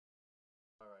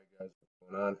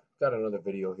going on? Got another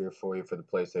video here for you for the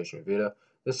PlayStation Vita.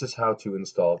 This is how to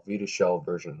install VitaShell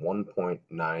version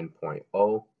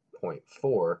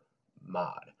 1.9.0.4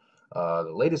 mod.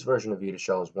 The latest version of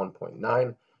VitaShell is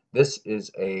 1.9. This is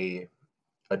a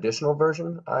additional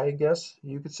version, I guess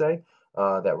you could say,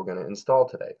 that we're going to install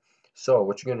today. So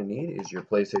what you're going to need is your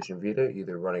PlayStation Vita,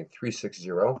 either running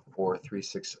 3.60 or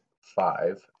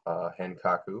 3.65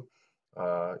 HENKaku,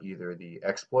 either the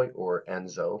exploit or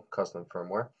Enso custom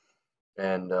firmware.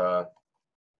 And what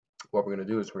we're going to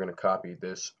do is we're going to copy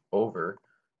this over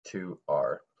to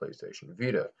our PlayStation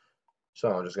Vita. So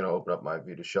I'm just going to open up my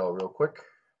VitaShell real quick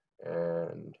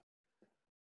and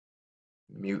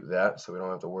mute that so we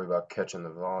don't have to worry about catching the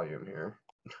volume here.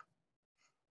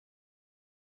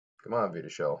 Come on,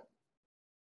 VitaShell.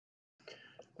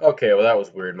 Okay, well that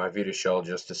was weird. My VitaShell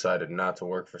just decided not to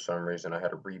work for some reason. I had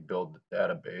to rebuild the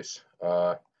database.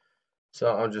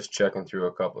 So I'm just checking through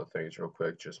a couple of things real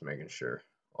quick, just making sure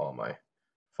all my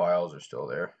files are still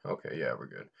there. Okay, yeah, we're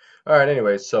good. All right,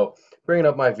 anyways, so bringing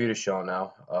up my VitaShell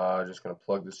now. Just going to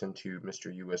plug this into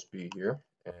Mr. USB here.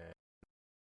 And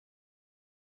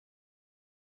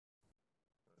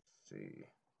let's see.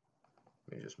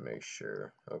 Let me just make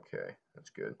sure. Okay, that's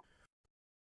good.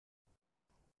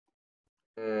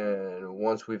 And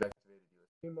once we've activated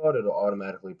USB mode, it'll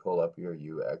automatically pull up your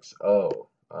UXO,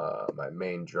 my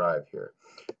main drive here.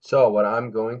 So what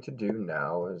I'm going to do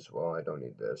now is, well, I don't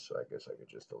need this, so I guess I could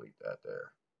just delete that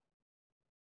there.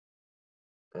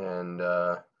 And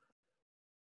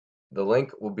the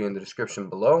link will be in the description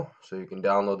below, so you can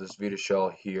download this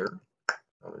VitaShell here.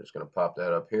 I'm just going to pop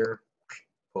that up here,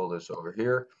 pull this over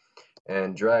here,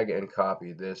 and drag and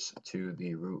copy this to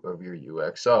the root of your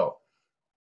UXO.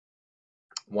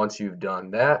 Once you've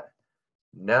done that,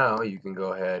 now you can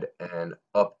go ahead and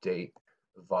update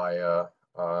via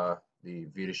the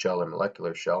VitaShell or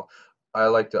molecular shell. I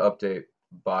like to update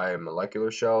by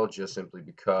molecular shell just simply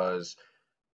because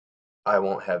I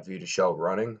won't have VitaShell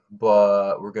running,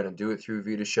 but we're going to do it through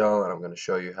VitaShell, and I'm going to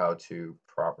show you how to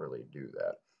properly do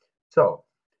that. So,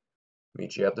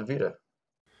 meet you at the Vita.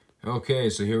 Okay,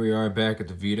 so here we are back at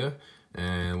the Vita,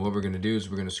 and what we're going to do is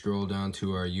we're going to scroll down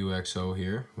to our UXO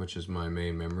here, which is my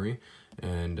main memory,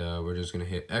 and we're just going to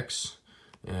hit X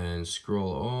and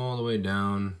scroll all the way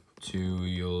down to,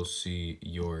 you'll see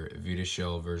your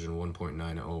VitaShell version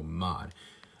 1.90 mod.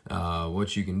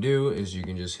 What you can do is you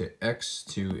can just hit X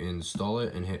to install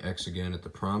it and hit X again at the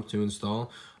prompt to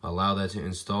install. Allow that to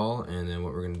install, and then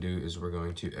what we're going to do is we're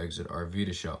going to exit our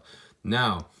VitaShell.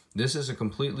 Now, this is a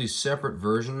completely separate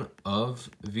version of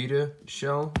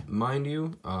VitaShell, mind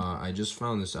you. I just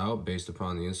found this out based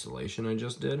upon the installation I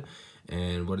just did.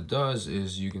 And what it does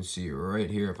is you can see right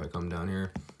here, if I come down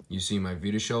here, you see my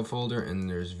VitaShell folder, and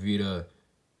there's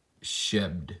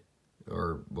VitaShemd,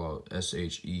 or, well,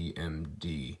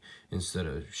 S-H-E-M-D instead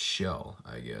of shell,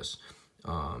 I guess.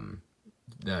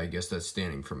 I guess that's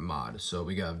standing for mod. So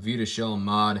we got VitaShell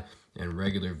mod and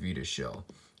regular VitaShell.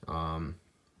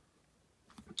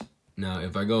 Now,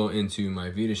 if I go into my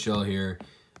VitaShell here,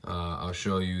 I'll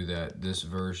show you that this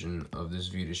version of this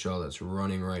VitaShell that's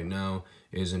running right now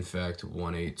is in fact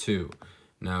 182.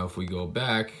 Now, if we go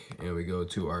back and we go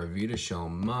to our VitaShell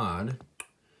mod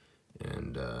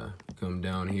and come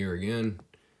down here again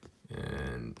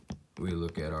and we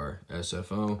look at our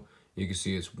SFO, you can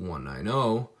see it's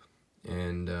 190,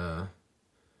 and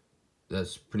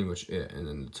that's pretty much it. And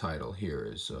then the title here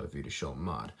is VitaShell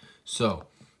mod. So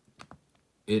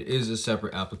it is a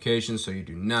separate application, so you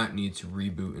do not need to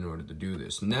reboot in order to do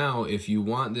this. Now, if you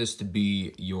want this to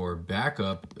be your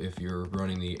backup, if you're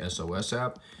running the SOS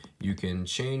app, you can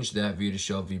change that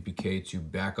VitaShell VPK to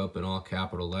backup in all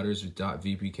capital letters with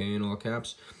 .vpk in all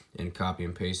caps and copy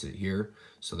and paste it here.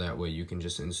 So that way you can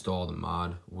just install the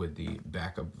mod with the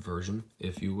backup version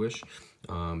if you wish.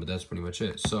 But that's pretty much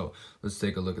it. So let's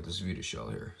take a look at this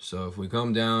VitaShell here. So if we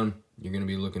come down, you're going to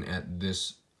be looking at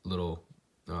this little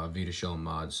VitaShell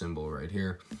mod symbol right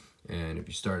here, and if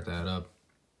you start that up,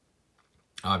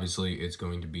 obviously it's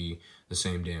going to be the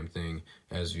same damn thing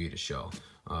as VitaShell.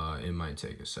 It might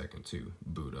take a second to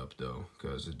boot up though,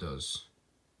 because it does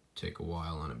take a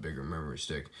while on a bigger memory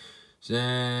stick.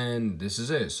 And this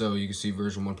is it. So you can see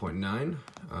version 1.9.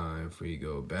 If we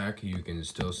go back, you can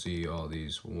still see all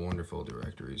these wonderful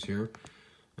directories here,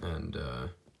 and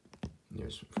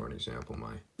here's, for an example,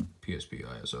 my PSP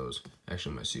ISOs,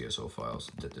 actually my CSO files,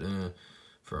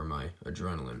 for my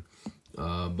adrenaline.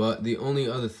 But the only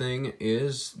other thing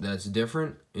is that's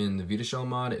different in the VitaShell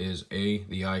mod is A,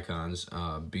 the icons,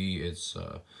 B, it's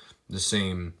the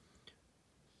same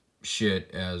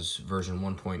shit as version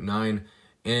 1.9,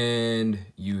 And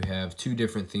you have two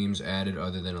different themes added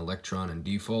other than Electron and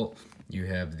Default. You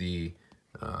have the,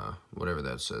 whatever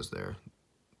that says there,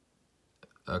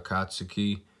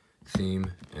 Akatsuki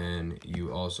theme, and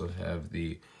you also have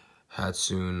the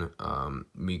Hatsune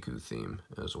Miku theme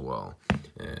as well.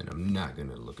 And I'm not going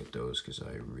to look at those because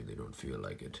I really don't feel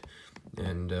like it.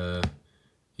 And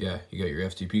yeah, you got your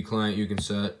FTP client you can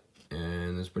set.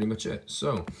 And that's pretty much it.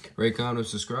 So, rate, comment,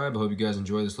 subscribe. I hope you guys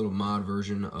enjoy this little mod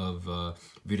version of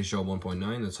VitaShell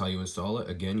 1.9. That's how you install it.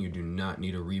 Again, you do not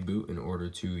need a reboot in order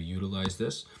to utilize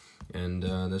this. And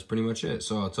that's pretty much it.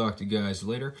 So, I'll talk to you guys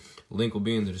later. Link will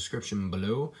be in the description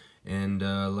below. And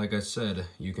like I said,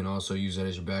 you can also use that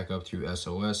as your backup through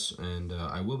SOS. And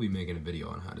I will be making a video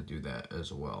on how to do that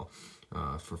as well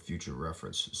for future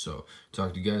reference. So,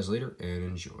 talk to you guys later and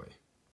enjoy.